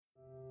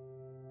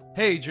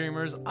Hey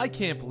Dreamers, I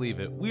can't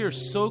believe it. We are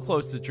so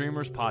close to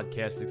Dreamers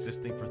Podcast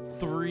existing for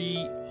 3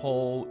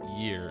 whole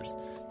years.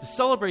 To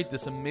celebrate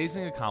this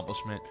amazing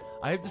accomplishment,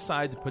 I have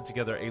decided to put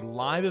together a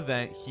live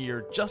event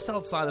here just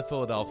outside of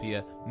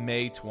Philadelphia,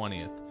 May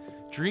 20th.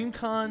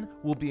 DreamCon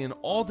will be an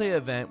all-day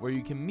event where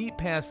you can meet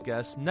past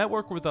guests,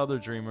 network with other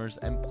Dreamers,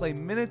 and play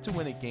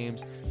minute-to-win-it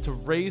games to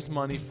raise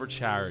money for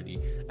charity,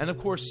 and of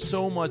course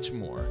so much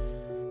more.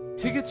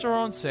 Tickets are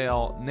on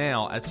sale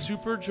now at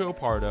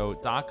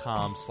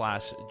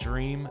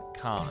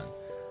superjoepardo.com/DreamCon.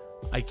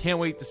 I can't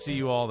wait to see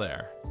you all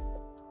there.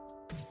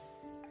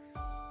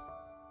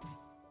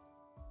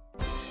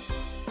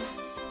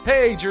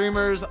 Hey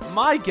Dreamers,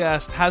 my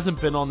guest hasn't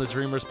been on the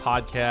Dreamers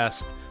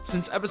podcast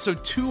since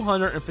episode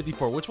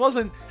 254, which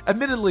wasn't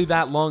admittedly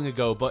that long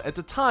ago, but at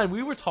the time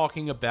we were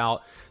talking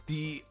about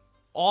the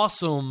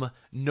awesome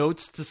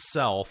notes to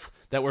self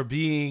that were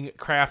being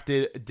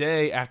crafted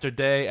day after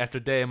day after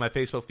day in my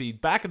Facebook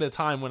feed back at a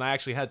time when I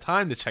actually had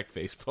time to check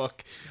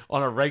Facebook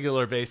on a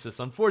regular basis.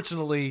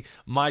 Unfortunately,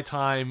 my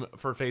time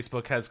for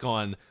Facebook has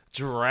gone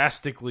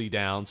drastically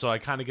down, so I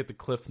kind of get the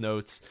cliff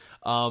notes.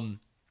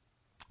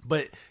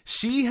 But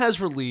she has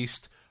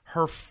released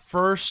her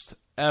first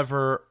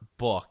ever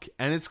book,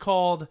 and it's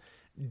called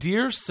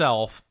Dear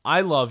Self, I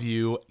Love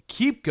You,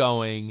 Keep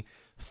Going,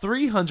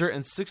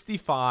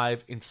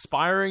 365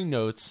 Inspiring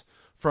Notes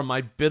from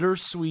My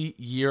Bittersweet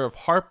Year of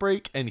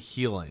Heartbreak and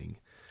Healing.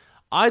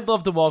 I'd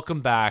love to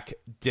welcome back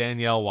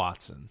Danielle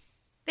Watson.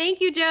 Thank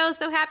you, Joe.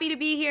 So happy to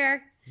be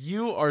here.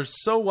 You are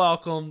so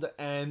welcomed,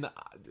 and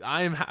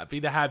I am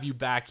happy to have you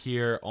back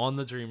here on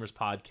the Dreamers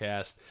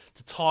podcast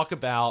to talk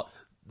about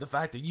the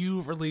fact that you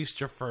released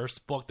your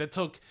first book that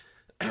took,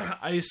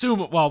 I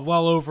assume,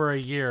 well over a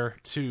year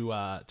to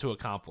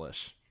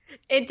accomplish.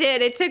 It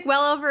did. It took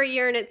well over a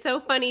year, and it's so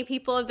funny.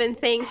 People have been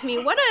saying to me,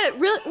 what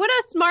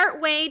a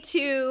smart way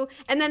to,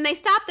 and then they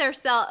stop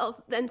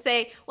themselves and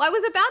say, well, I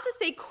was about to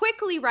say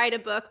quickly write a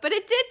book, but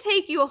it did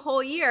take you a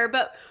whole year.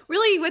 But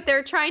really what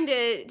they're trying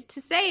to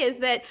say is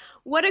that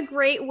what a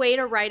great way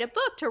to write a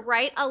book, to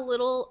write a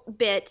little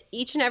bit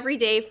each and every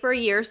day for a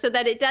year so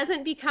that it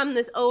doesn't become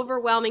this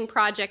overwhelming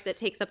project that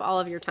takes up all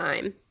of your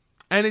time.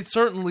 And it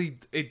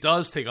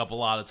does take up a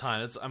lot of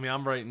time.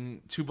 I'm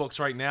writing 2 books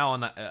right now,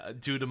 and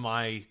due to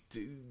my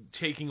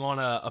taking on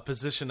a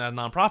position at a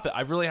nonprofit,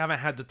 I really haven't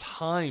had the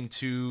time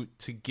to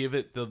give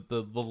it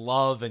the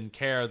love and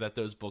care that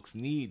those books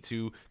need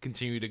to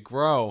continue to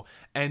grow.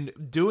 And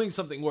doing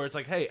something where it's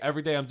like, hey,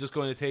 every day I'm just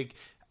going to take,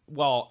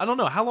 I don't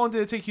know, how long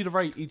did it take you to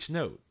write each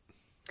note?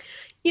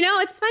 You know,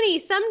 it's funny.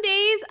 Some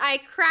days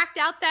I cracked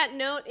out that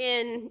note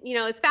in,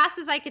 as fast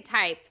as I could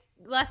type.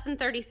 Less than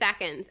 30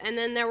 seconds. And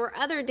then there were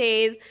other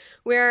days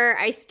where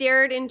I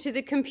stared into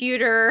the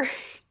computer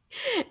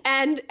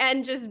and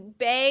just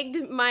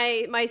begged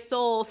my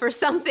soul for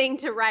something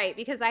to write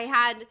because I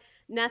had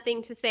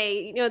nothing to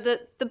say.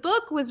 The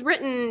book was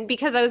written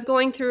because I was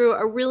going through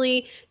a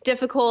really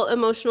difficult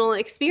emotional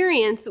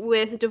experience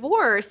with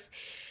divorce.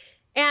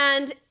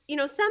 And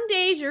some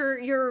days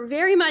you're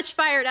very much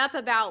fired up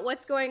about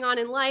what's going on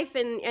in life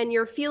and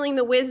you're feeling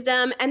the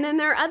wisdom. And then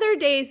there are other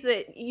days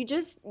that you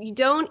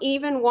don't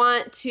even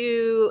want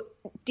to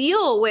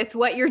deal with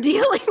what you're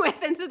dealing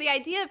with. And so the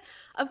idea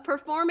of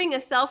performing a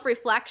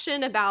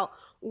self-reflection about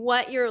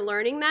what you're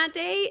learning that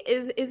day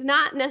is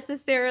not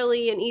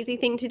necessarily an easy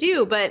thing to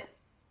do, but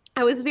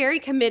I was very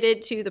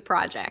committed to the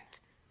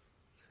project.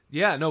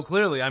 Yeah, no,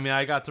 clearly. I mean,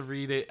 I got to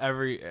read it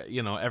every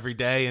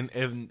day.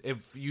 And if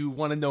you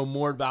want to know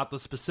more about the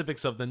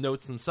specifics of the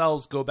notes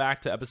themselves, go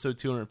back to episode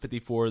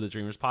 254 of the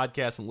Dreamers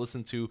podcast and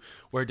listen to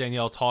where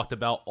Danielle talked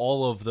about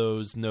all of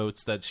those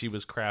notes that she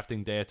was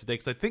crafting day after day.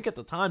 Because I think at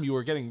the time you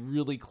were getting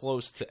really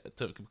close to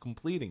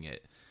completing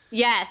it.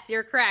 Yes,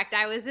 you're correct.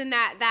 I was in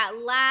that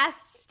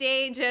last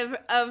stage of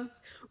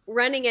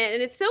running it.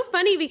 And it's so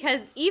funny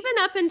because even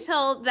up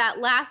until that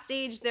last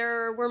stage,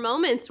 there were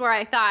moments where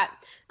I thought,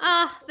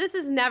 this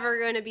is never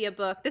going to be a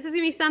book. This is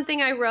going to be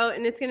something I wrote,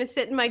 and it's going to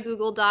sit in my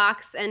Google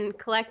Docs and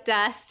collect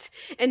dust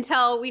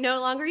until we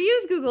no longer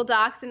use Google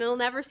Docs, and it'll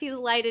never see the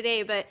light of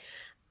day. But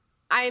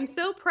I am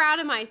so proud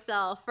of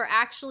myself for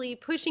actually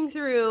pushing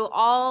through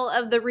all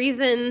of the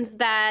reasons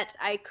that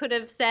I could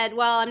have said,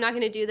 well, I'm not going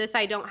to do this,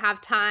 I don't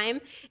have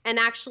time, and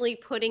actually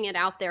putting it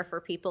out there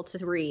for people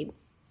to read.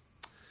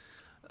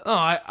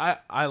 Oh,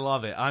 I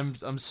love it.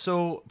 I'm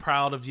so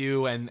proud of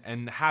you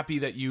and happy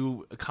that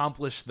you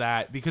accomplished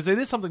that because it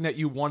is something that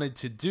you wanted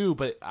to do,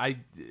 but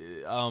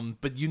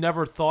but you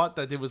never thought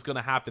that it was going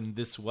to happen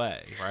this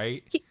way,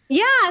 right?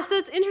 Yeah, so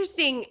it's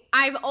interesting.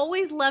 I've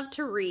always loved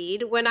to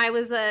read. When I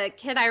was a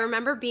kid, I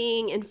remember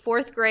being in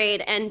 4th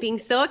grade and being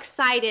so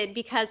excited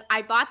because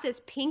I bought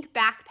this pink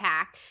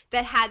backpack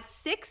that had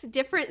 6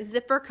 different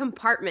zipper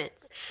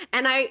compartments.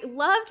 And I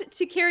loved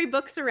to carry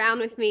books around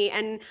with me.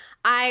 And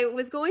I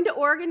was going to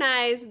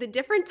organize the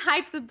different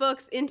types of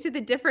books into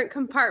the different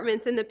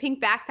compartments in the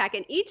pink backpack.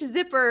 And each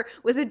zipper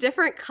was a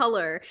different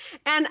color.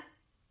 And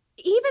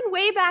even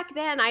way back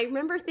then, I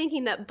remember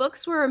thinking that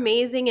books were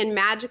amazing and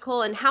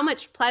magical and how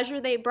much pleasure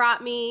they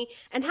brought me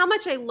and how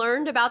much I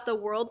learned about the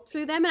world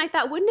through them. And I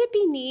thought, wouldn't it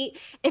be neat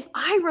if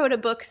I wrote a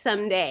book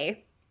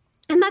someday?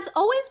 And that's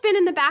always been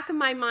in the back of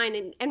my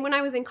mind. And when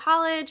I was in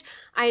college,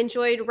 I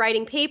enjoyed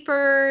writing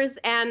papers,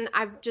 and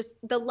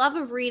the love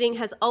of reading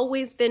has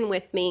always been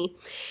with me.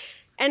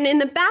 And in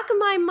the back of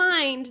my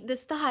mind,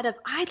 this thought of,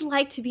 I'd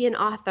like to be an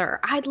author.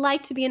 I'd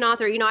like to be an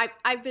author.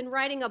 I've been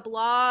writing a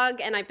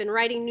blog and I've been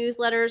writing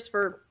newsletters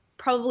for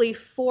probably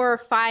 4 or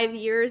 5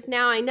 years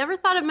now. I never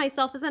thought of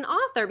myself as an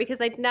author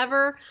because I'd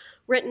never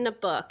written a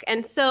book.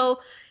 And so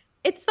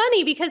it's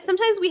funny because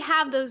sometimes we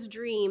have those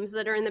dreams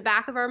that are in the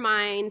back of our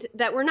mind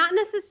that we're not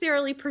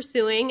necessarily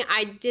pursuing.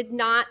 I did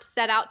not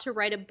set out to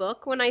write a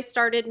book when I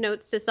started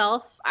Notes to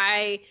Self.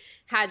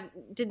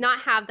 Did not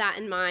have that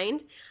in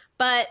mind.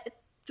 But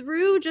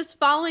through just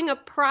following a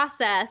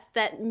process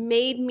that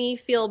made me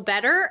feel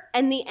better,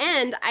 in the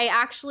end, I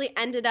actually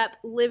ended up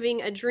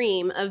living a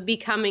dream of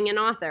becoming an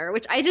author,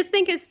 which I just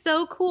think is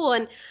so cool.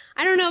 And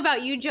I don't know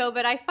about you, Joe,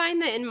 but I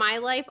find that in my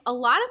life, a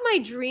lot of my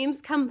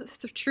dreams come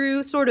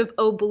true sort of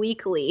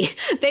obliquely.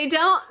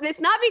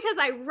 It's not because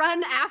I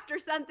run after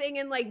something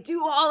and like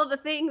do all of the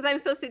things I'm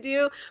supposed to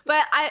do,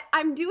 but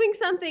I'm doing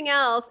something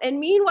else.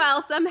 And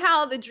meanwhile,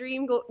 somehow the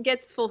dream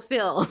gets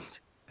fulfilled.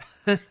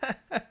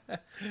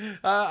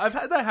 I've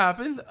had that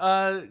happen,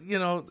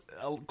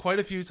 quite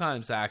a few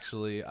times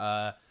actually.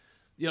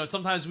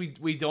 Sometimes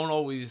we don't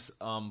always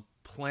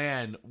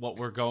plan what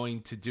we're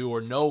going to do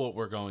or know what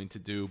we're going to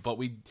do, but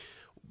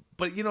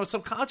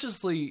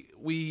subconsciously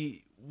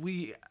we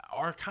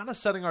are kind of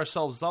setting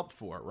ourselves up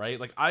for it, right?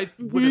 Like I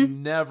would have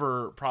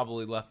never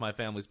probably left my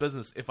family's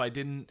business if I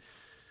didn't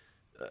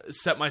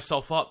set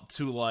myself up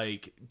to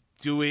like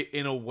do it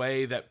in a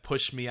way that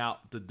pushed me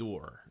out the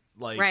door.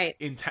 Like, right.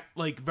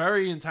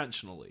 Very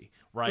intentionally,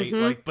 right?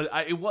 Like, but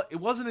it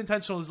wasn't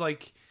intentional. It was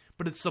like,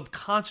 but it's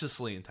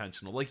subconsciously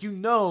intentional. Like,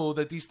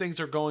 that these things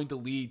are going to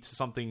lead to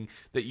something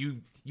that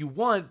you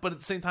want, but at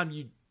the same time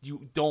you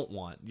don't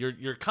want.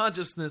 Your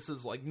consciousness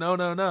is like,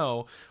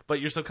 no,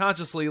 but you're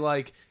subconsciously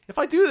like, if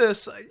I do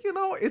this,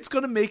 it's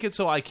going to make it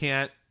so I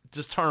can't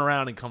just turn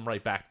around and come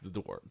right back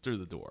through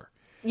the door.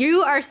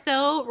 You are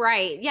so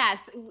right.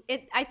 Yes.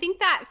 I think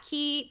that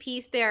key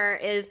piece there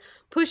is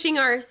pushing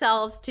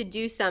ourselves to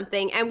do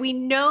something. And we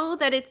know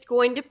that it's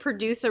going to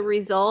produce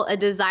a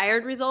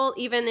desired result,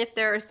 even if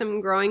there are some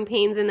growing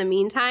pains in the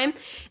meantime.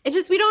 It's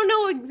just we don't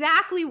know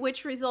exactly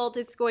which result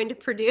it's going to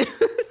produce.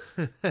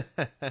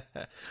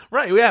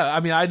 Right. Yeah. I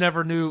mean, I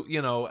never knew,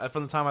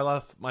 from the time I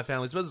left my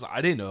family's business,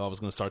 I didn't know I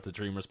was going to start the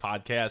Dreamers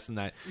podcast and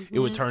that it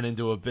would turn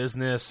into a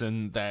business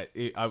and that,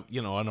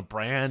 and a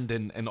brand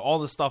and all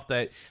the stuff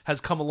that has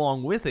come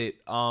along with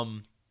it.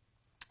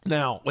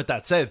 Now, with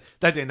that said,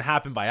 that didn't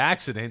happen by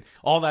accident.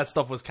 All that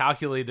stuff was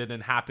calculated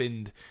and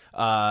happened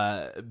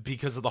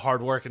because of the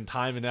hard work and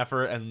time and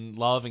effort and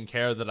love and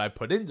care that I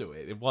put into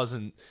it. It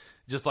wasn't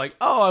just like,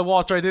 oh, I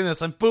walked right in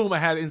this and boom, I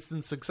had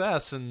instant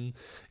success. And,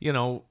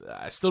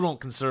 I still don't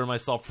consider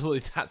myself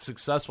really that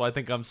successful. I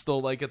think I'm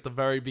still like at the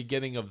very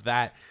beginning of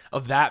that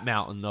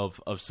mountain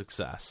of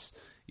success,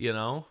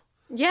 Yeah,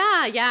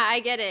 I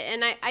get it.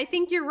 And I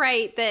think you're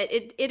right that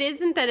it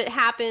isn't that it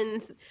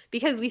happens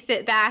because we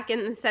sit back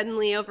and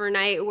suddenly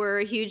overnight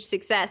we're a huge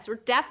success. We're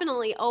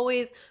definitely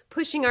always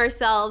pushing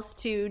ourselves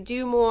to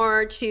do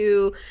more,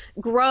 to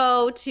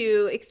grow,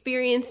 to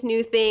experience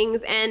new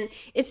things. And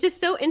it's just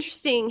so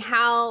interesting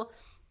how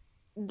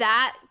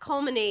that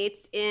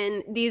culminates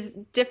in these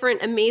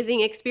different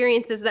amazing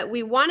experiences that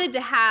we wanted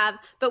to have,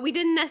 but we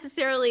didn't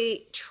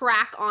necessarily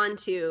track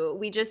onto.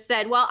 We just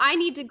said, well, I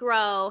need to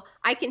grow.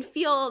 I can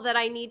feel that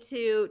I need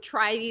to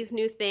try these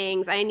new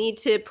things. I need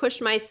to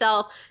push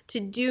myself to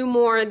do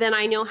more than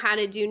I know how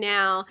to do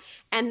now.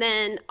 And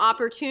then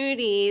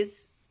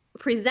opportunities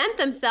present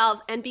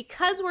themselves. And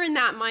because we're in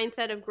that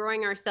mindset of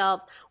growing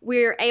ourselves,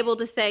 we're able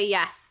to say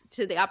yes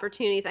to the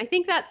opportunities. I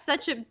think that's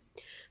such a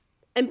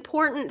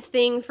important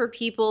thing for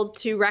people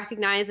to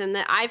recognize, and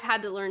that I've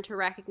had to learn to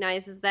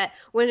recognize, is that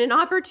when an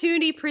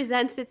opportunity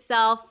presents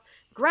itself,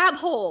 grab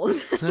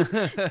hold.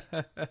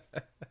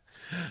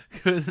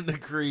 Couldn't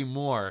agree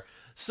more.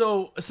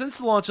 So since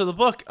the launch of the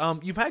book,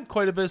 you've had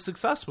quite a bit of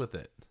success with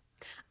it.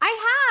 I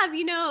have.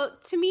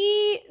 To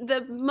me,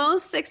 the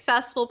most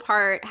successful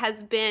part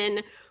has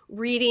been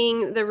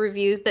reading the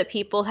reviews that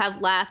people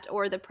have left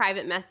or the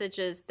private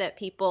messages that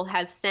people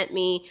have sent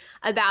me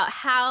about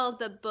how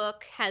the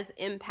book has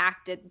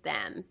impacted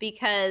them,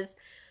 because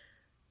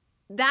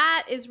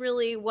that is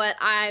really what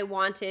I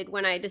wanted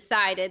when I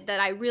decided that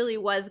I really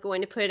was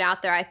going to put it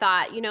out there. I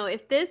thought,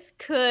 if this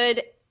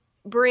could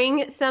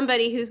bring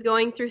somebody who's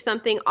going through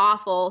something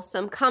awful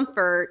some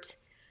comfort,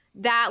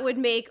 that would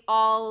make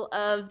all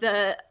of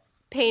the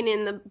pain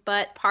in the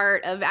butt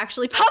part of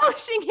actually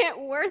publishing it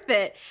worth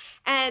it.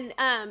 And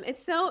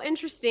it's so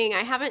interesting.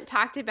 I haven't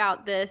talked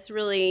about this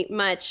really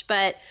much,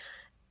 but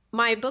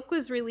my book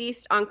was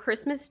released on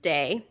Christmas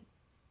Day.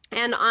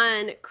 And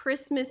on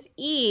Christmas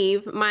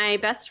Eve, my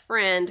best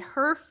friend,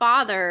 her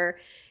father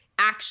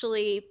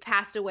actually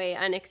passed away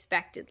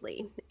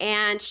unexpectedly.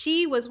 And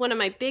she was one of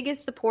my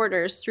biggest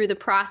supporters through the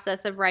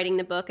process of writing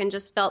the book, and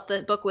just felt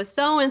the book was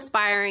so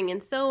inspiring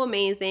and so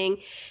amazing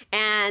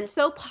and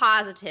so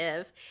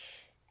positive.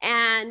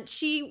 And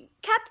she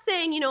kept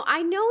saying,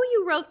 I know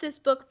you wrote this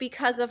book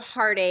because of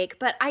heartache,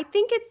 but I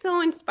think it's so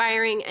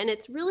inspiring and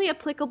it's really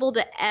applicable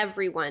to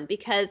everyone,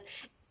 because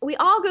we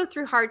all go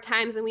through hard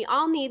times and we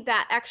all need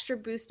that extra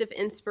boost of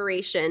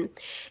inspiration.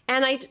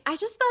 And I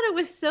just thought it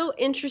was so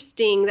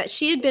interesting that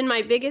she had been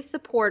my biggest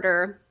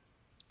supporter,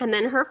 and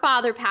then her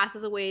father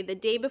passes away the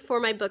day before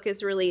my book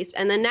is released.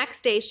 And the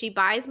next day she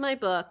buys my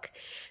book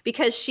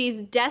because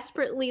she's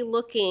desperately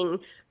looking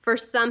for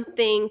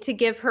something to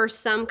give her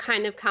some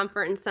kind of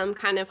comfort and some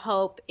kind of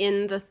hope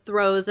in the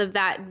throes of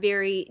that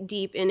very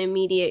deep and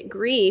immediate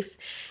grief.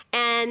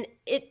 And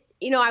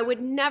I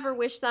would never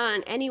wish that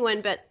on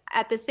anyone, but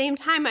at the same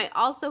time, I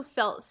also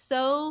felt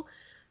so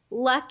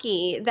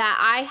lucky that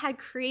I had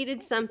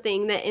created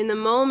something that in the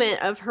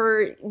moment of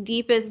her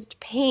deepest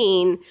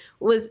pain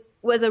was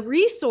a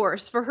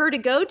resource for her to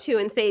go to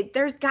and say,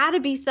 there's got to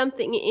be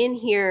something in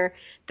here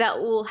that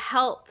will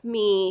help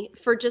me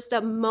for just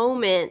a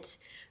moment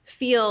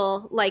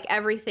feel like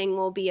everything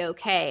will be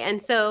okay.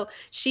 And so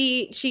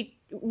she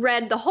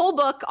read the whole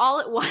book all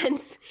at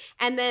once.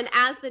 And then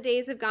as the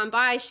days have gone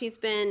by, she's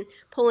been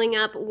pulling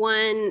up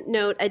one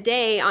note a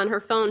day on her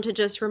phone to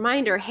just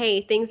remind her,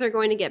 hey, things are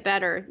going to get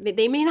better.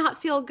 They may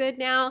not feel good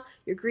now.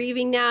 You're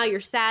grieving now. You're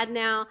sad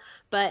now.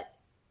 But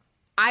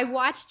I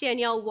watched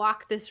Danielle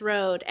walk this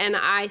road, and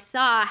I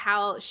saw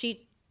how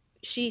she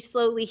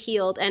slowly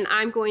healed, and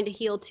I'm going to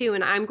heal too.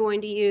 And I'm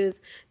going to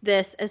use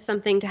this as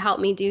something to help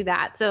me do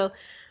that. So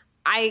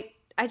I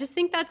just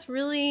think that's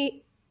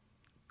really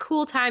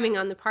cool timing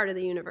on the part of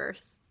the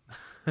universe.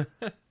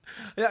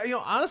 Yeah,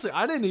 honestly,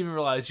 I didn't even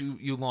realize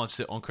you launched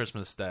it on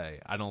Christmas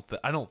Day. I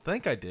don't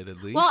think I did, at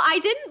least. Well, I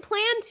didn't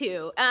plan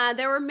to.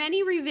 There were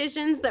many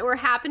revisions that were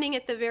happening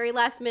at the very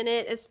last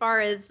minute as far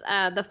as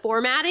the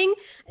formatting.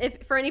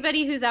 For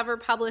anybody who's ever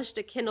published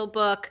a Kindle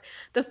book,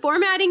 the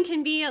formatting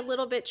can be a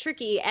little bit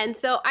tricky. And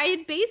so I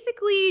had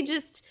basically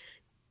just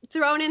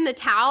thrown in the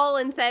towel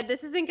and said,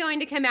 this isn't going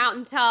to come out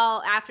until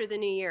after the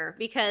new year,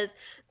 because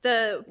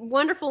the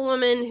wonderful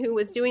woman who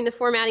was doing the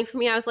formatting for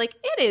me, I was like,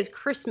 it is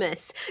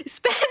Christmas.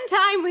 Spend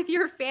time with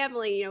your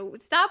family.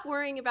 Stop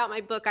worrying about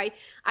my book.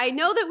 I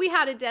know that we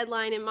had a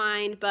deadline in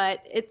mind, but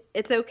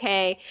it's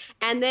okay.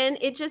 And then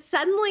it just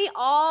suddenly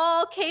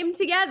all came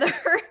together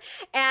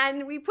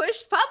and we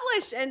pushed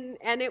publish,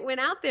 and it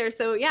went out there.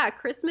 So yeah,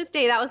 Christmas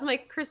Day, that was my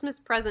Christmas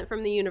present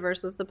from the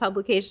universe, was the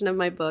publication of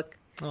my book.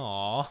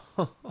 Aw.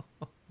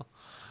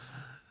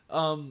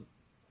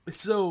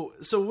 So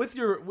with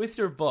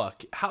your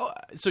book, I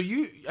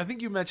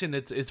think you mentioned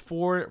it's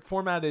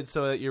formatted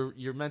so that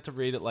you're meant to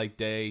read it like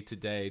day to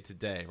day to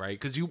day, right?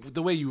 Because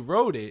the way you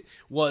wrote it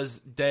was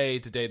day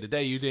to day to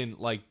day. You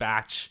didn't like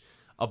batch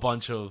a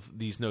bunch of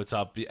these notes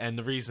up, and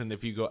the reason,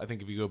 if you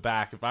go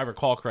back, if I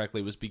recall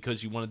correctly, was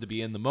because you wanted to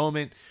be in the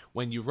moment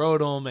when you wrote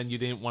them, and you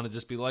didn't want to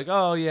just be like,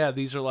 oh yeah,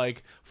 these are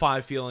like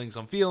 5 feelings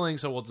I'm feeling,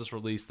 so we'll just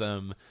release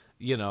them,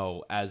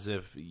 as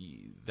if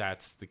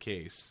that's the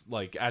case,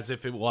 like as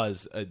if it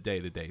was a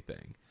day-to-day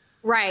thing.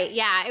 Right.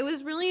 Yeah. It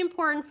was really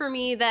important for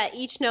me that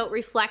each note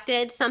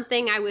reflected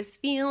something I was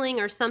feeling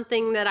or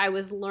something that I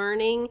was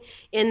learning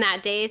in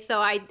that day. So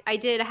I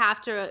did have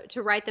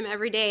to write them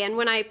every day. And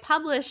when I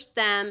published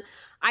them,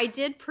 I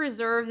did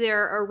preserve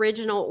their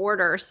original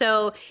order.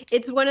 So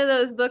it's one of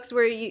those books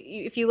where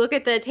if you look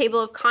at the table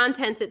of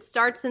contents, it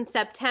starts in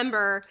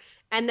September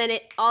and then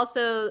it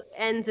also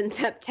ends in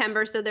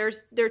September. So there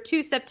are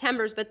 2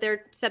 Septembers, but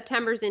they're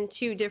Septembers in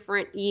 2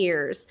 different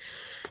years.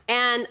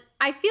 And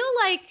I feel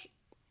like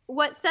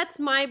what sets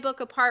my book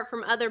apart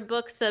from other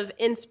books of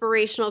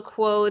inspirational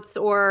quotes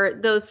or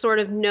those sort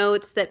of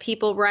notes that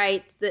people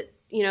write that,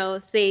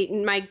 say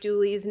Mike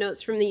Dooley's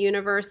Notes from the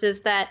Universe,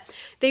 is that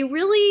they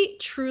really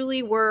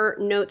truly were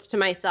notes to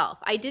myself.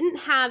 I didn't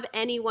have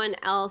anyone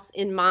else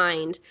in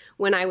mind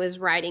when I was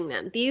writing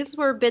them. These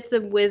were bits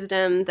of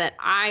wisdom that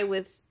I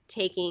was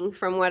taking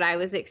from what I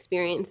was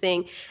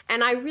experiencing,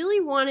 and I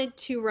really wanted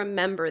to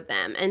remember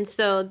them. And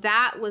so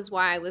that was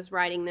why I was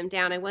writing them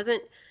down. I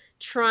wasn't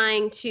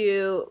trying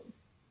to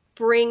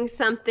bring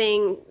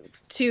something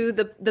to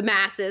the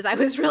masses. I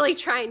was really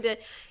trying to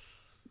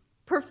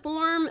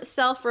perform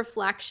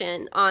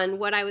self-reflection on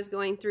what I was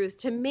going through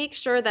to make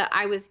sure that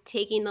I was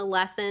taking the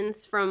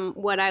lessons from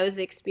what I was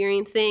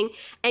experiencing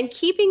and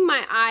keeping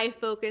my eye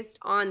focused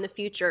on the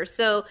future.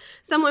 So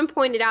someone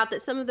pointed out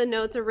that some of the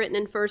notes are written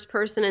in first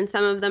person and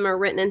some of them are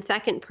written in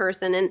second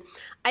person. And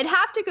I'd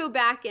have to go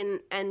back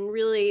and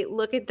really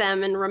look at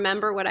them and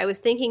remember what I was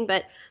thinking.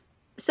 But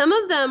some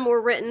of them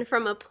were written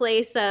from a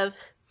place of,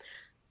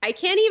 I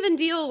can't even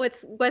deal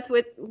with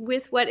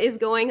what is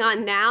going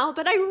on now,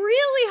 but I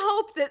really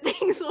hope that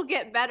things will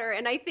get better.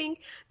 And I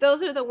think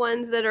those are the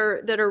ones that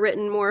are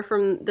written more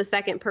from the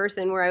second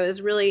person, where I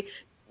was really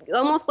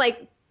almost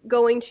like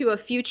going to a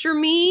future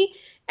me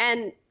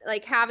and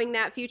like having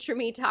that future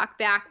me talk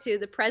back to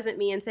the present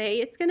me and say,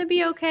 hey, it's going to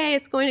be okay.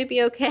 It's going to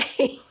be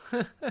okay.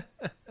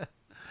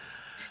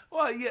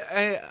 Well,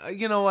 yeah,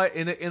 you know what?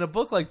 In a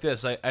book like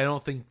this, I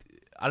don't think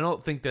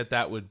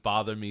that would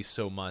bother me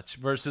so much.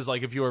 Versus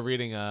like if you were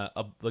reading a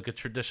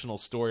traditional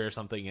story or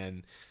something,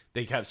 and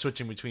they kept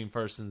switching between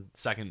first and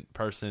second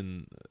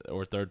person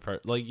or third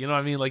person. Like, you know what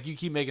I mean? Like you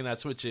keep making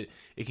that switch, it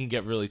can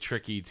get really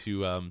tricky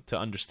to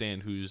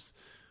understand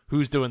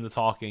who's doing the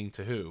talking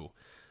to who.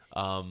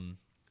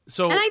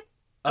 Sorry,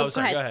 go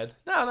ahead.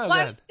 No, well, go I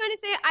ahead. was just going to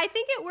say, I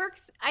think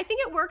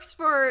it works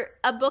for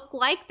a book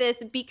like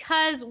this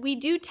because we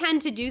do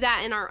tend to do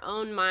that in our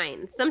own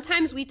minds.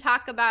 Sometimes we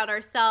talk about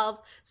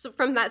ourselves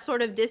from that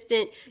sort of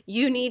distant,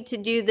 you need to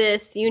do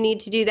this, you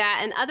need to do that.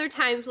 And other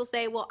times we'll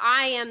say, well,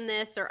 I am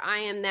this or I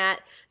am that.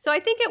 So I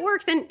think it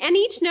works. And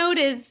each note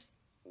is,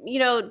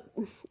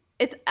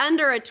 it's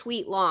under a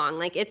tweet long.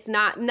 Like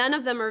none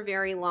of them are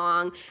very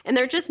long. And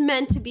they're just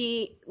meant to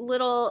be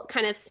little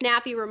kind of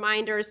snappy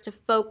reminders to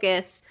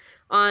focus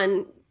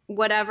on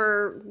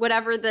whatever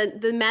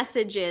the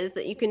message is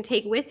that you can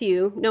take with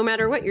you no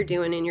matter what you're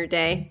doing in your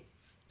day.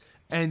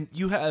 And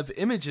you have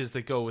images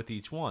that go with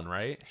each one,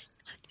 right?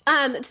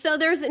 So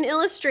there's an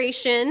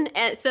illustration,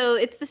 so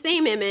it's the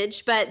same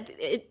image, but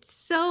it's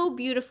so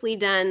beautifully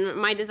done.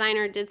 My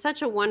designer did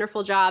such a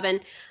wonderful job, and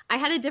I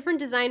had a different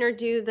designer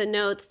do the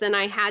notes than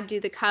I had do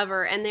the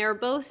cover, and they're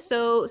both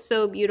so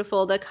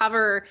beautiful. The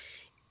cover,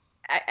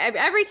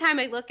 every time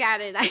I look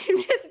at it,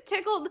 I'm just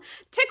tickled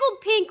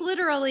pink,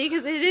 literally,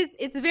 because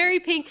it's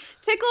very pink,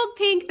 tickled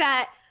pink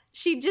that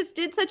she just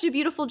did such a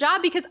beautiful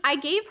job, because I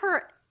gave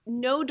her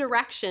no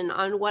direction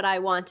on what I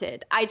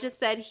wanted. I just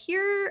said,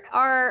 here's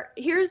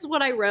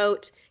what I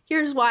wrote,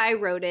 here's why I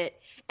wrote it,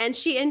 and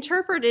she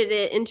interpreted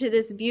it into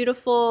this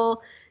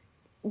beautiful,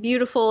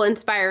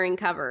 inspiring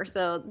cover.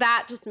 So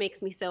that just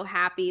makes me so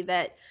happy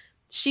that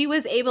she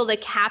was able to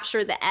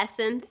capture the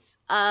essence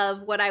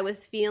of what I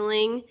was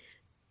feeling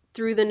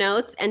through the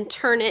notes and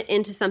turn it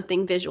into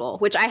something visual,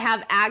 which I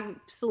have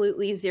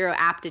absolutely zero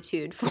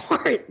aptitude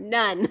for.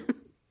 None.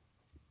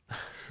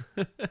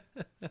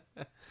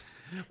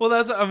 Well,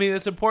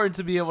 it's important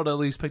to be able to at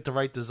least pick the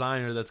right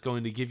designer that's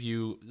going to give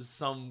you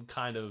some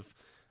kind of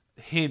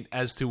hint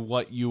as to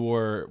what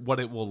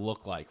it will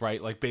look like,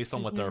 right? Like based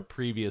on what their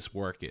previous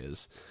work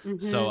is.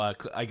 Mm-hmm. So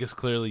I guess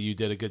clearly you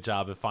did a good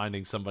job of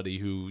finding somebody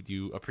who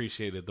you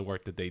appreciated the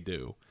work that they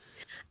do.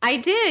 I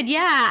did,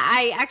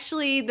 yeah.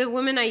 The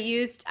woman I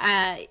used,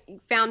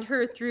 found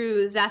her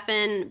through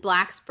Zephan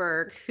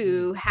Blacksburg,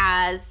 who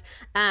has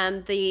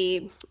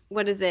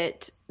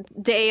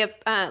Day of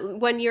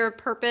 1 Year of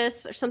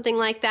Purpose or something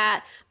like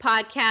that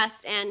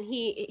podcast, and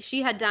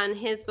she had done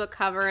his book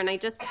cover, and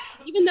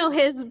even though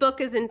his book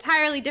is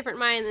entirely different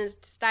mine and his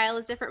style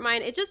is different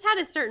mine, it just had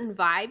a certain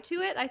vibe to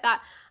it. I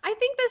thought, I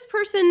think this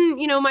person,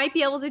 might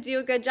be able to do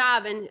a good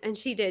job, and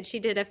she did. She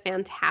did a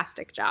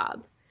fantastic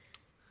job.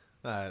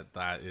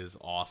 That is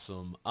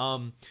awesome.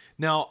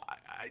 Now,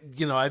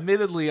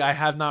 admittedly, I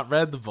have not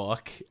read the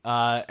book,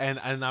 and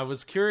I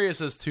was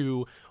curious as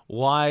to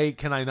why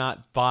can I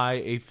not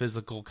buy a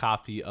physical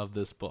copy of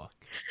this book?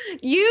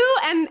 You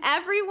and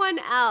everyone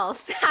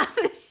else have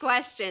this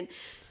question.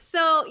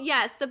 So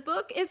yes, the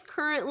book is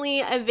currently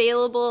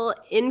available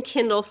in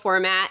Kindle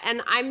format,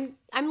 and I'm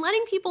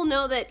letting people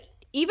know that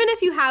even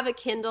if you have a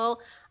Kindle,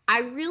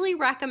 I really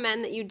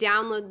recommend that you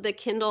download the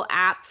Kindle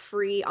app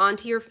free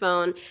onto your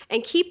phone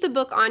and keep the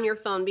book on your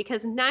phone,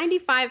 because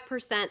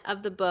 95%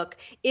 of the book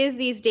is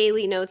these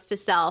daily notes to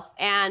self.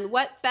 And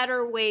what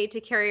better way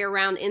to carry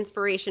around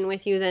inspiration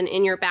with you than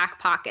in your back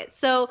pocket?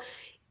 So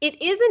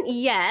it isn't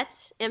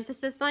yet,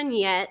 emphasis on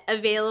yet,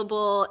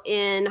 available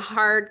in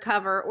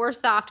hardcover or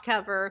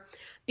softcover,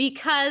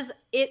 because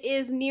it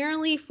is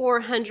nearly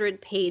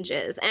 400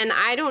 pages. And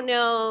I don't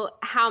know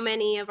how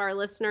many of our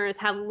listeners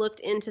have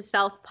looked into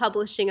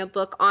self-publishing a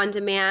book on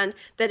demand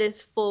that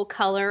is full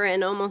color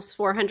and almost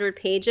 400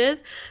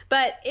 pages,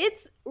 but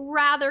it's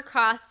rather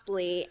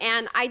costly.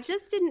 And I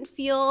just didn't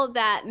feel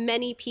that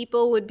many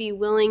people would be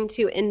willing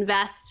to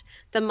invest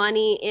the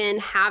money in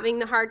having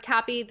the hard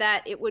copy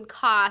that it would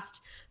cost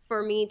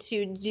for me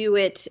to do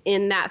it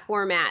in that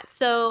format.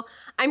 So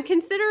I'm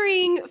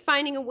considering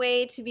finding a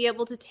way to be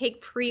able to take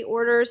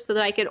pre-orders so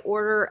that I could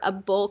order a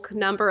bulk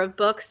number of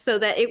books so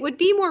that it would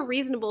be more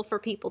reasonable for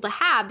people to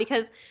have,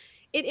 because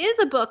it is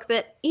a book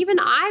that even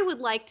I would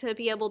like to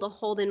be able to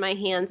hold in my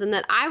hands and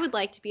that I would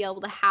like to be able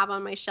to have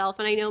on my shelf.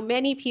 And I know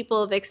many people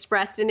have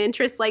expressed an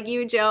interest, like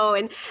you, Joe,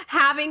 in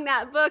having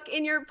that book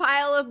in your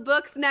pile of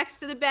books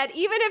next to the bed,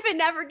 even if it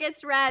never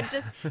gets read,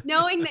 just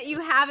knowing that you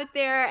have it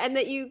there and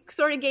that you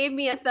sort of gave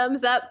me a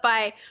thumbs up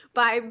by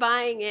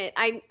buying it.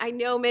 I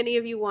know many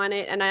of you want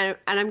it, and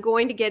I'm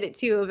going to get it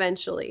too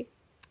eventually.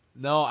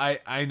 No,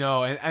 I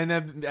know.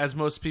 And as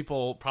most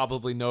people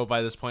probably know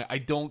by this point, I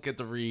don't get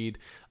to read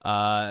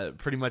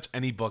pretty much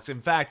any books.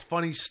 In fact,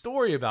 funny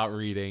story about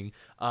reading,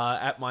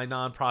 at my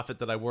nonprofit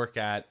that I work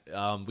at,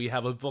 we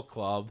have a book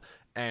club,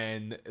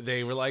 and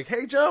they were like,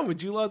 hey, Joe,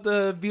 would you love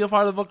to be a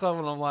part of the book club?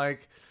 And I'm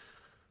like,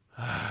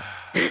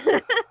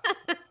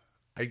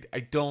 I I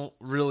don't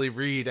really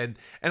read, and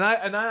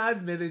I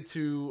admitted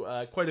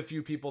to quite a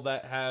few people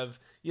that have,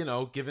 you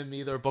know, given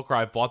me their book, or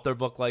I've bought their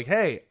book, like,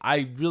 hey,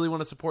 I really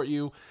want to support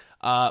you,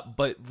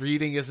 but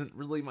reading isn't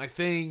really my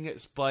thing.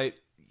 But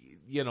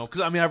you know,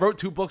 because I mean, I wrote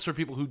 2 books for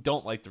people who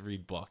don't like to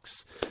read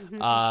books,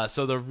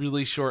 so they're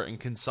really short and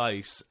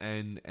concise,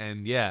 and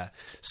yeah,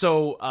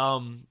 so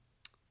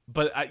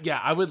But yeah,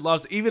 I would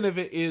love to, even if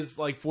it is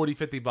like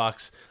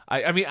 $40-$50.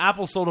 I mean,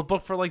 Apple sold a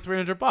book for like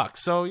 $300,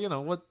 so you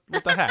know what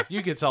the heck?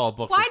 You could sell a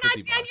book. Why for $50.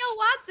 not Danielle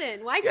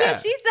Watson? Why can't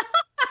she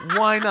sell?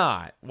 Why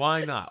not?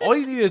 Why not? All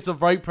you need is the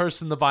right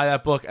person to buy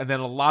that book, and then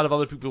a lot of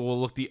other people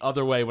will look the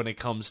other way when it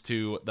comes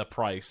to the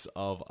price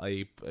of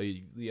a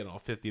you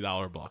know,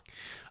 $50 book.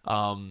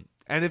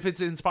 And if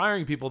it's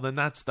inspiring people, then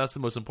that's the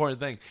most important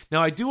thing.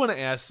 Now, I do want to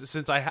ask,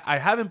 since I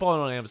haven't bought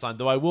it on Amazon,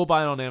 though I will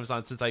buy it on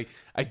Amazon, since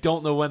I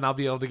don't know when I'll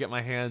be able to get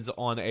my hands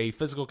on a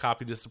physical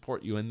copy to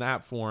support you in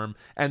that form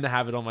and to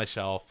have it on my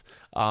shelf,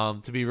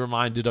 to be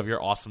reminded of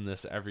your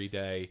awesomeness every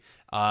day.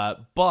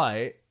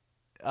 But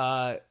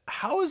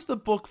how is the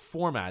book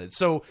formatted?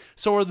 So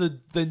are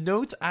the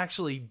notes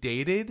actually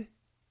dated?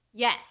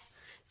 Yes.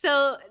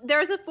 So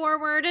there's a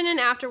foreword and an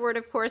afterword,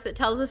 of course, that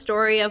tells the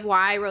story of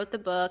why I wrote the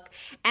book.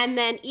 And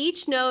then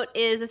each note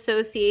is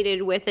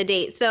associated with a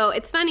date. So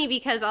it's funny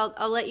because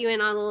I'll let you in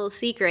on a little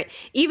secret.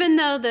 Even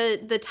though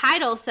the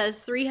title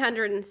says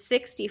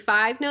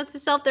 365 notes to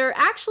self, there are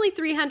actually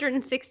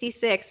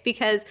 366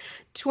 because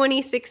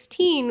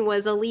 2016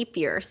 was a leap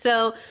year.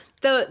 So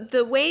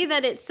the way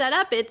that it's set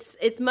up,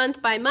 it's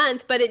month by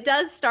month, but it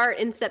does start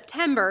in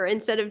September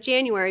instead of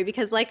January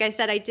because, like I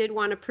said, I did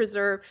want to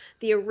preserve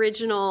the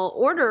original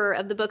order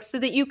of the book so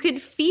that you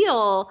could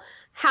feel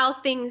how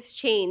things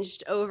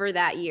changed over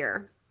that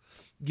year.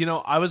 You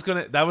know, that was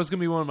gonna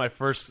be one of my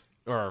first,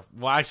 or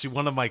well, actually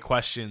one of my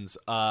questions.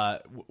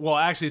 Well,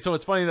 actually, so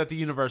it's funny that the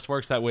universe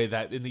works that way.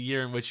 That in the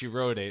year in which you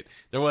wrote it,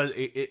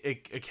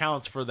 it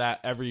accounts for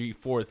that every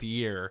 4th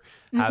year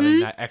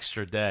having that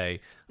extra day.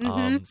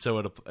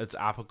 So it's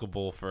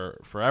applicable for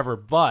forever.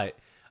 But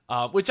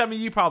which, I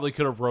mean, you probably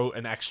could have wrote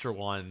an extra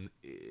one,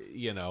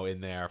 you know,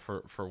 in there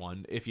for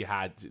one if you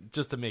had to,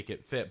 just to make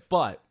it fit.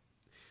 But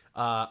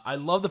I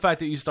love the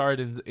fact that you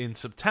started in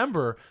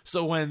September,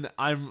 so when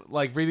I'm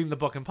like reading the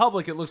book in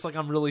public, it looks like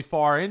I'm really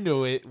far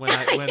into it. When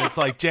it's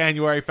like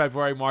January,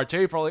 February, March,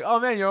 April, like, oh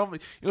man,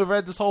 you've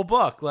read this whole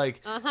book,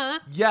 like,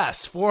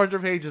 yes,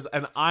 400 pages,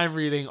 and I'm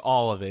reading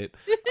all of it.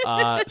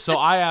 So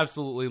I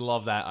absolutely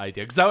love that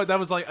idea, because that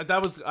was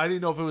I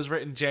didn't know if it was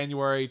written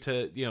January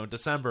to, you know,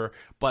 December,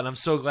 but I'm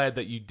so glad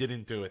that you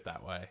didn't do it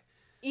that way.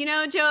 You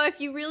know, Joe, if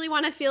you really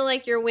want to feel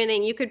like you're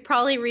winning, you could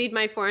probably read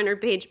my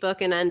 400-page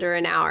book in under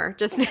an hour.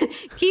 Just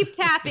keep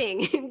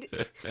tapping.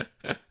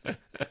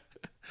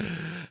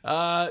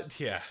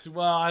 Yeah.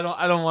 Well, I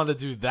don't want to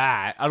do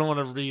that. I don't want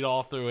to read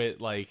all through it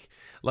like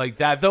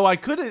that. Though I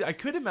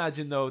could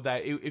imagine though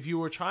that if you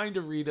were trying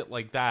to read it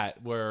like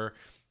that, where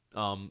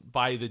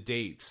by the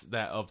dates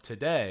that of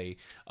today,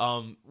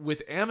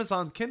 with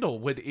Amazon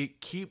Kindle, would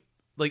it keep,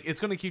 like,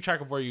 it's going to keep track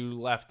of where you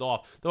left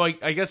off. Though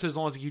I guess as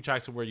long as it keeps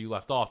track of where you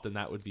left off, then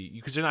that would be,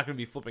 because you're not going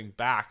to be flipping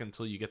back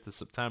until you get to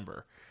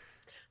September.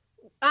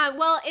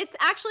 Well, it's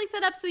actually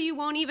set up so you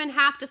won't even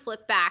have to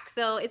flip back.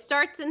 So it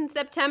starts in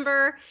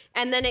September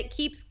and then it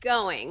keeps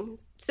going.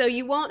 So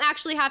you won't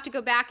actually have to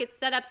go back. It's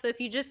set up so if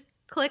you just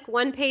click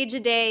 1 page a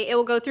day, it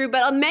will go through.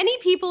 But many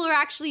people are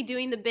actually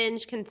doing the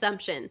binge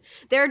consumption.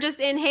 They're just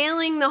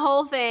inhaling the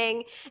whole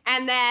thing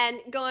and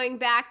then going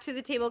back to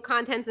the table of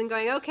contents and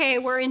going, okay,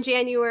 we're in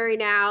January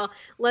now.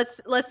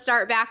 Let's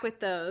start back with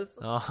those.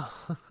 Oh.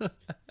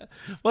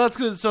 Well, that's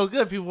because it's so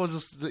good. People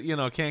just, you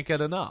know, can't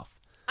get enough.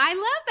 I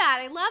love that.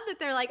 I love that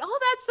they're like, oh,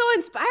 that's so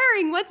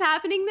inspiring. What's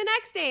happening the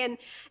next day? And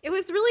it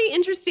was really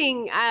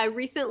interesting. I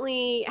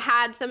recently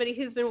had somebody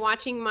who's been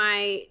watching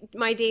my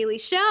daily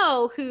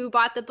show who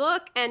bought the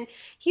book, and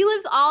he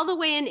lives all the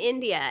way in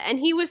India. And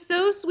he was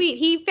so sweet.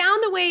 He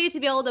found a way to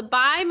be able to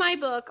buy my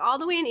book all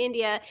the way in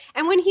India.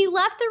 And when he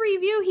left the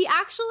review, he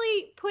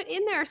actually put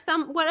in there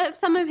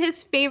some of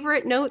his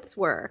favorite notes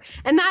were.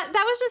 And that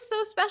was just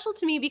so special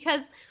to me,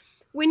 because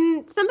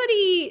when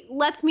somebody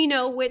lets me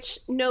know which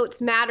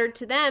notes mattered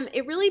to them,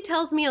 it really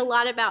tells me a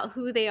lot about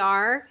who they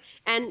are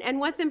and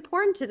what's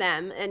important to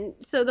them. And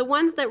so the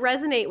ones that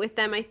resonate with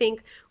them, I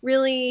think,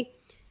 really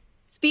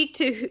speak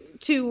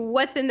to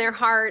what's in their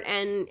heart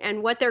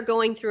and what they're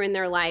going through in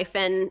their life.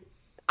 And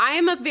I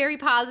am a very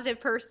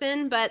positive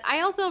person, but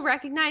I also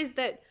recognize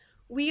that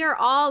we are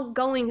all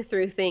going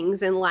through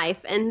things in life.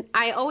 And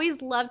I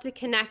always love to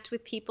connect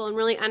with people and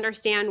really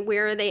understand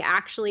where they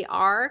actually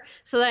are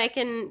so that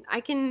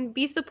I can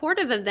be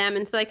supportive of them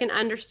and so I can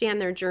understand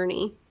their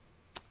journey.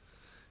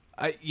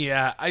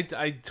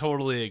 I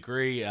totally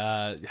agree.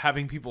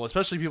 Having people,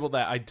 especially people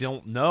that I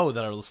don't know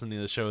that are listening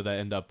to the show, that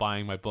end up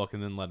buying my book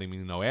and then letting me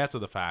know after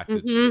the fact,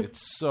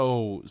 it's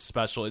so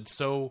special. It's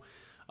so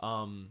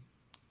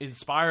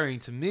inspiring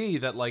to me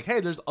that, like, hey,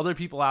 there's other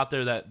people out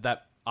there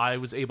that I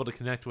was able to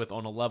connect with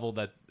on a level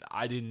that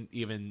I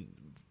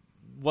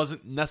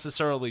wasn't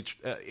necessarily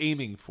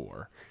aiming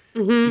for.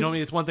 You know what I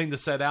mean? It's one thing to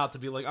set out to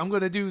be like, I'm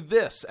going to do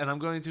this, and I'm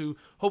going to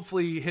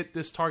hopefully hit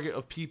this target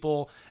of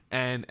people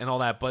and all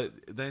that. But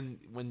then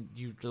when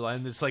you realize,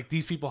 and it's like,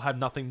 these people have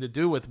nothing to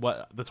do with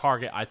what the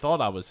target I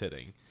thought I was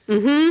hitting.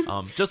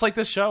 Just like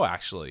this show,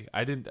 actually.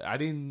 I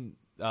didn't,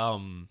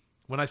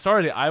 when I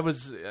started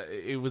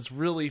it was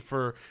really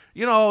for,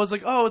 I was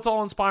like, oh, it's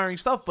all inspiring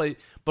stuff. But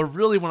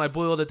really, when I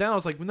boiled it down, I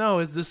was like,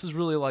 no, this is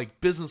really like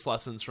business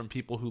lessons from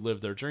people who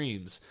live their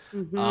dreams.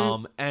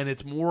 And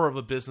it's more of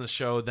a business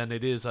show than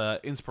it is a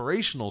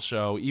inspirational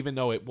show, even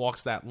though it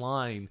walks that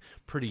line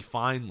pretty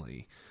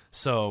finely.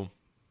 So,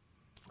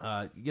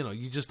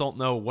 you just don't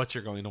know what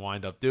you're going to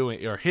wind up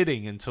doing or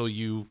hitting until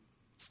you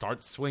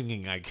start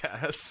swinging, I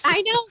guess.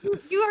 I know,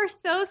 you are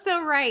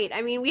so right.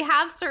 I mean, we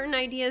have certain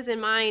ideas in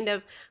mind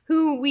of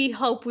who we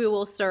hope we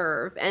will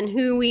serve and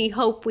who we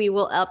hope we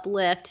will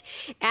uplift.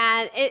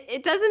 And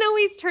it doesn't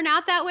always turn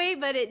out that way,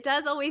 but it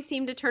does always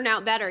seem to turn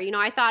out better.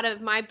 I thought of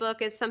my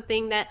book as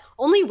something that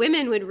only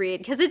women would read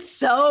because it's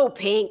so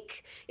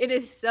pink. It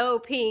is so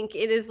pink.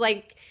 It is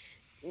like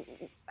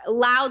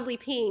loudly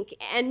pink,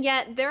 and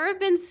yet there have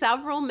been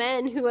several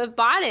men who have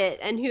bought it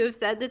and who have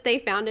said that they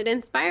found it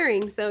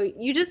inspiring. So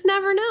you just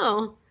never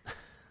know.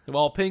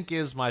 Well, pink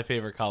is my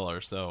favorite color,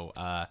 so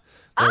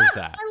there's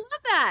that. I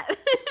love that.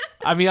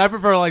 I mean, I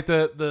prefer like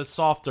the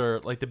softer,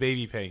 like the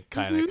baby pink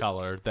kind of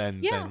color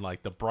than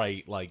like the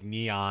bright, like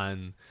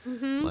neon,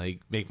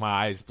 like make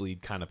my eyes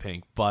bleed kind of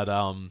pink. But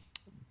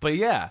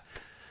yeah.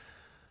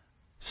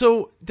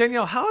 So,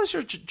 Danielle, how has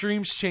your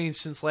dreams changed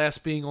since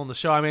last being on the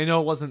show? I mean, I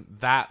know it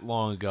wasn't that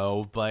long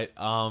ago, but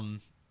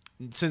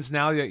since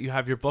now that you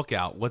have your book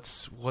out,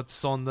 what's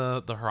on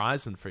the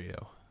horizon for you?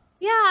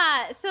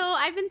 Yeah, so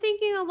I've been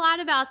thinking a lot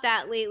about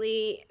that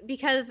lately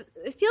because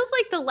it feels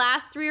like the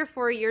last 3 or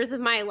 4 years of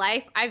my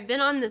life, I've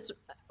been on this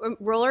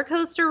roller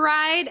coaster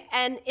ride,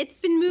 and it's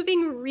been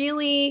moving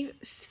really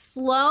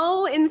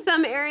slow in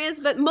some areas,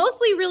 but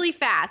mostly really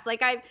fast.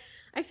 Like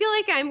I feel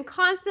like I'm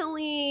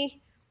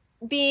constantly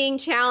being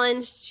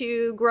challenged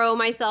to grow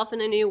myself in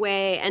a new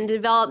way and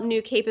develop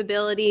new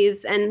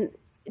capabilities and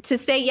to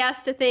say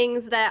yes to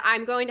things that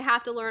I'm going to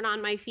have to learn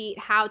on my feet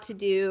how to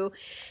do.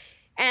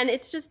 And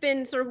it's just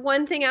been sort of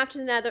one thing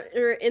after another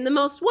in the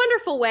most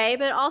wonderful way,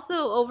 but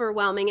also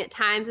overwhelming at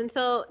times. And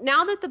so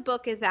now that the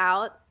book is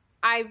out,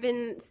 I've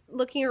been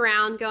looking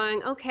around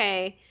going,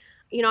 okay,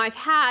 I've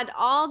had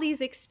all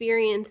these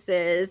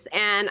experiences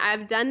and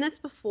I've done this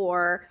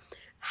before.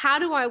 How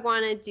do I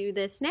want to do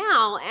this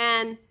now?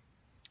 And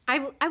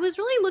I was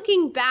really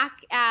looking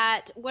back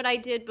at what I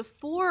did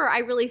before I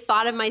really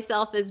thought of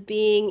myself as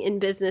being in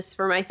business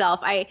for myself.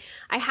 I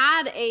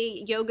had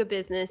a yoga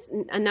business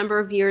a number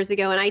of years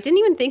ago, and I didn't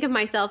even think of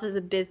myself as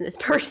a business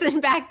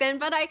person back then.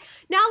 But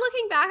now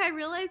looking back, I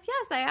realized,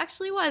 yes, I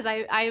actually was.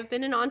 I have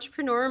been an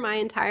entrepreneur my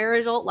entire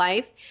adult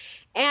life.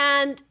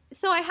 And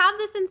so I have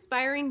this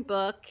inspiring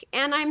book,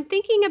 and I'm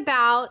thinking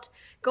about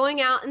going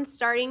out and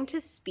starting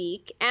to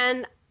speak.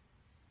 And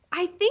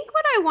I think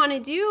what I want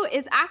to do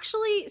is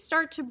actually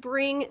start to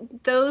bring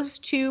those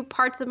two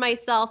parts of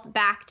myself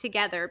back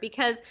together,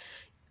 because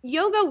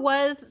yoga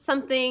was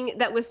something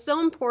that was so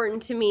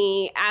important to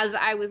me as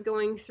I was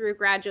going through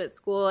graduate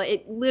school.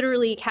 It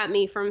literally kept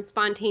me from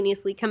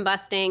spontaneously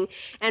combusting.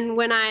 And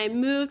when I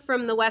moved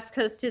from the West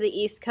Coast to the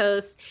East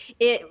Coast,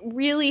 it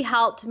really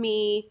helped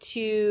me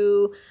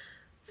to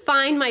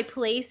find my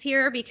place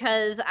here,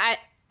 because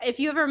if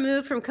you ever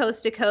move from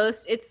coast to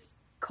coast, it's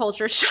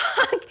culture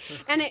shock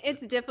and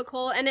it's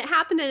difficult. And it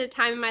happened at a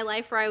time in my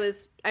life where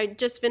I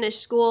just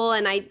finished school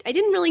and I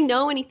didn't really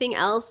know anything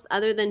else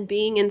other than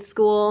being in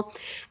school.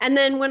 And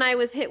then when I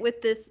was hit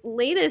with this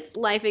latest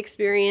life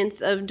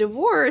experience of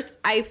divorce,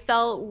 I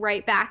fell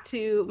right back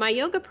to my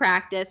yoga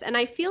practice. And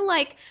I feel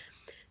like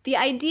the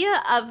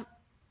idea of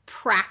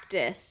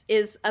practice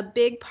is a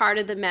big part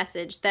of the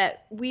message,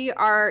 that we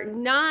are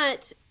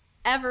not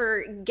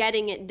ever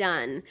getting it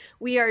done.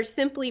 We are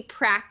simply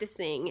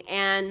practicing.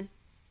 And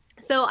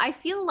so I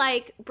feel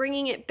like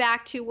bringing it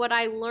back to what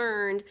I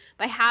learned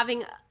by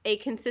having a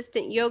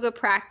consistent yoga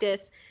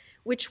practice,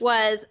 which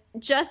was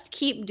just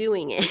keep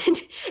doing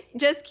it.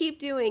 Just keep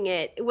doing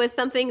it. It was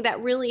something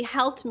that really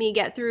helped me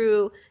get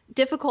through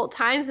difficult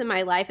times in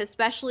my life,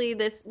 especially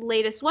this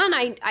latest one.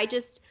 I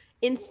just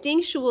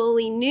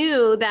instinctually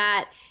knew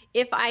that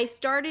if I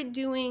started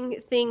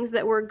doing things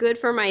that were good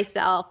for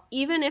myself,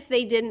 even if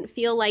they didn't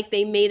feel like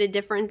they made a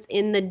difference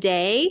in the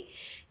day,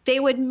 they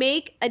would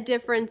make a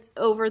difference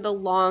over the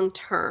long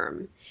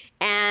term.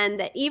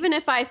 And even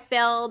if I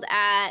failed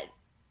at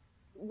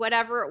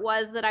whatever it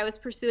was that I was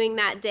pursuing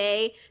that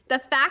day, the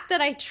fact that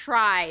I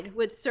tried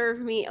would serve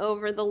me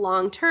over the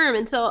long term.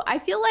 And so I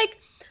feel like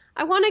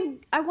I want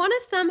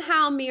to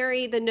somehow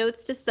marry the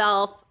notes to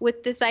self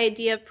with this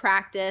idea of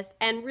practice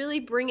and really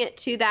bring it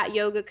to that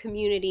yoga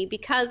community,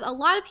 because a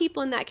lot of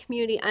people in that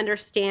community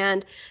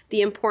understand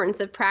the importance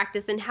of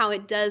practice and how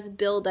it does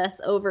build us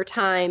over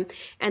time,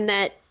 and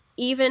that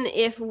even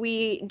if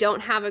we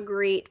don't have a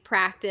great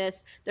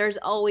practice, there's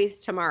always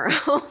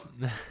tomorrow.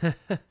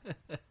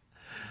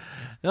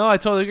 No, I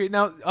totally agree.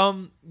 Now,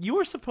 you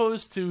were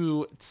supposed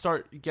to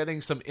start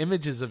getting some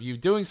images of you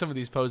doing some of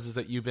these poses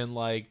that you've been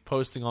like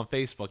posting on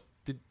Facebook.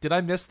 Did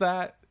I miss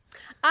that?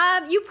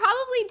 You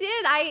probably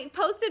did. I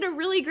posted a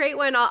really great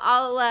one.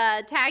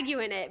 I'll tag you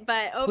in it.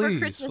 But over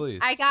Christmas,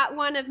 I got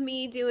one of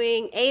me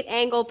doing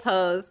 8-angle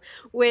pose,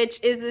 which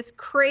is this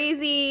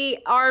crazy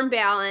arm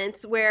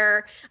balance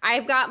where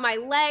I've got my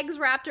legs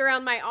wrapped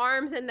around my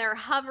arms and they're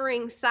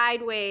hovering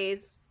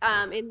sideways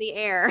in the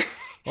air.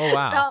 Oh,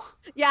 wow. So,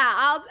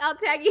 yeah, I'll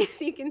tag you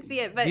so you can see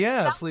it. But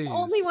yeah, that's please. the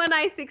only one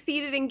I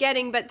succeeded in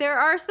getting. But there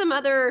are some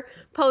other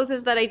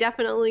poses that I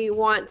definitely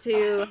want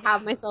to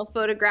have myself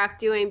photographed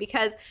doing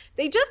because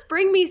they just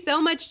bring me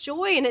so much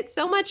joy and it's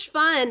so much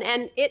fun.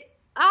 And it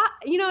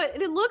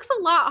looks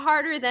a lot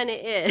harder than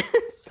it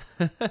is.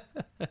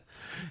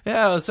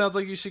 Yeah, it sounds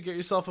like you should get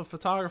yourself a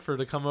photographer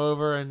to come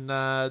over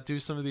and do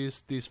some of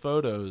these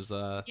photos.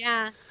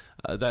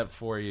 That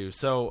for you.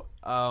 So,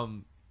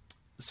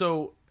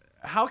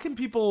 how can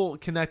people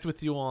connect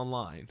with you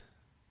online?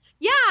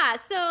 Yeah,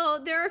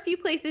 so there are a few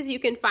places you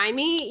can find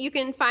me. You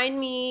can find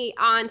me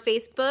on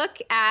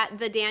Facebook at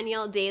the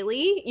Danielle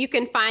Daily. You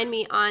can find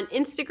me on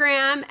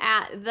Instagram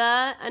at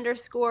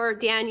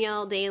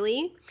 _Danielle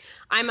Daily.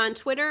 I'm on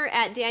Twitter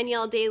at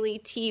Danielle Daily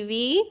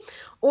TV.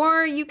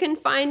 Or you can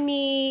find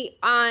me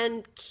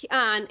on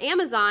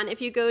Amazon.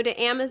 If you go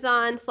to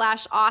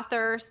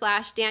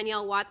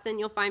Amazon/author/Danielle Watson,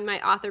 you'll find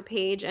my author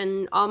page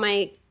and all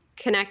my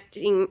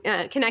connecting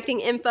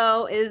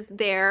info is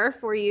there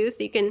for you,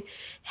 so you can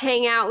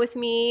hang out with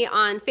me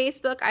on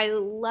Facebook. I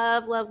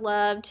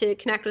love to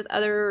connect with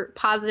other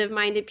positive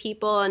minded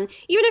people, and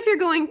even if you're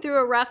going through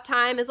a rough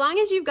time, as long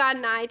as you've got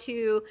an eye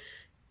to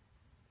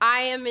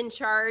I am in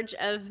charge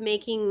of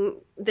making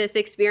this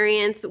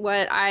experience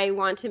what I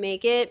want to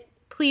make it,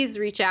 please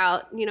reach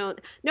out. No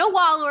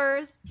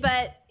wallers,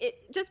 but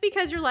just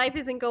because your life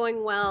isn't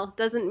going well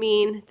doesn't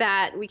mean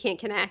that we can't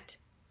connect.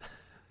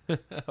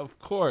 Of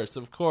course.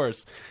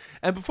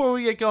 And before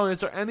we get going,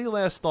 is there any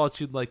last thoughts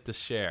you'd like to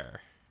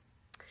share?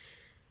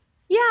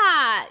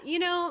 Yeah,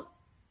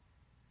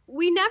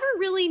 we never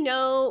really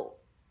know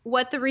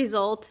what the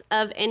result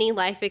of any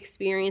life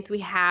experience we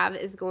have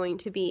is going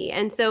to be.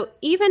 And so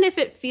even if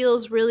it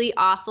feels really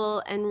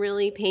awful and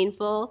really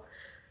painful,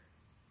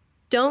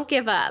 don't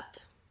give up.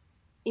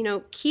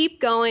 Keep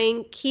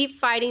going, keep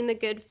fighting the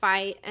good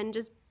fight, and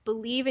just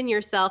believe in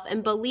yourself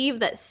and believe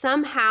that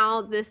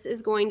somehow this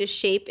is going to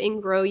shape and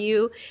grow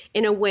you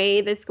in a way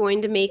that's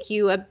going to make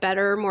you a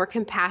better, more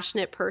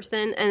compassionate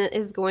person and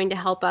is going to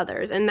help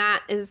others. And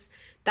that is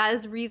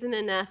reason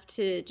enough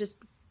to just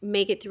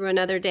make it through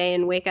another day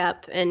and wake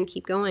up and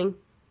keep going.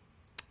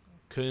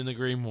 Couldn't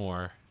agree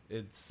more.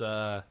 It's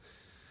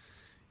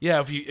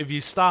if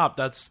you stop,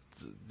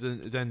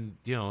 then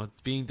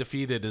being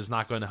defeated is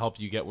not going to help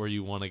you get where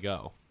you want to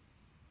go.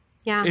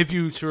 Yeah. If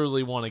you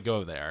truly want to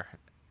go there.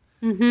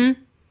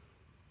 Mm-hmm.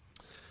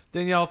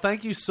 Danielle,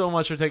 thank you so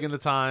much for taking the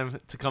time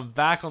to come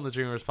back on the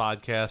Dreamers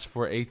podcast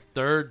for a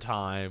third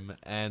time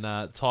and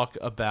talk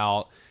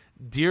about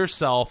Dear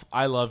Self,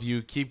 I Love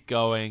You, Keep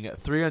Going,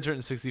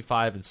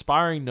 365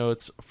 inspiring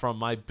notes from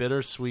my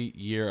bittersweet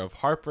year of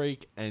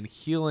heartbreak and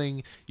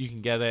healing. You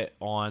can get it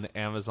on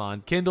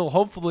Amazon Kindle,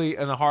 hopefully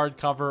in a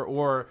hardcover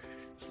or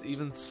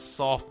even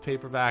soft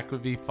paperback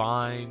would be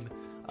fine.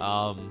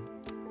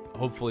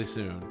 Hopefully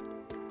soon.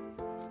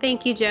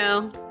 Thank you,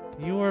 Joe.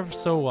 You are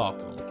so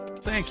welcome.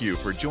 Thank you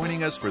for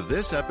joining us for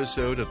this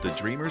episode of the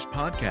Dreamers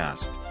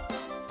Podcast.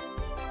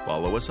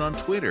 Follow us on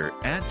Twitter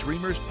at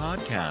Dreamers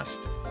Podcast.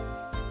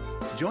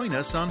 Join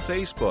us on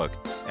Facebook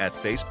at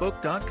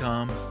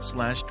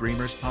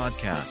facebook.com/Dreamers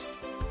Podcast.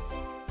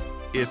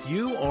 If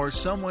you or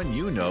someone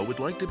you know would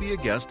like to be a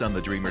guest on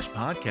the Dreamers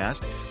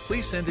Podcast,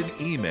 please send an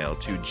email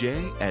to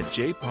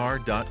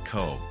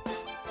j@jpar.co.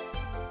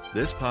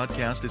 This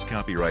podcast is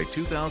copyright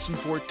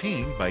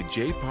 2014 by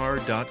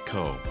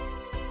jpar.co.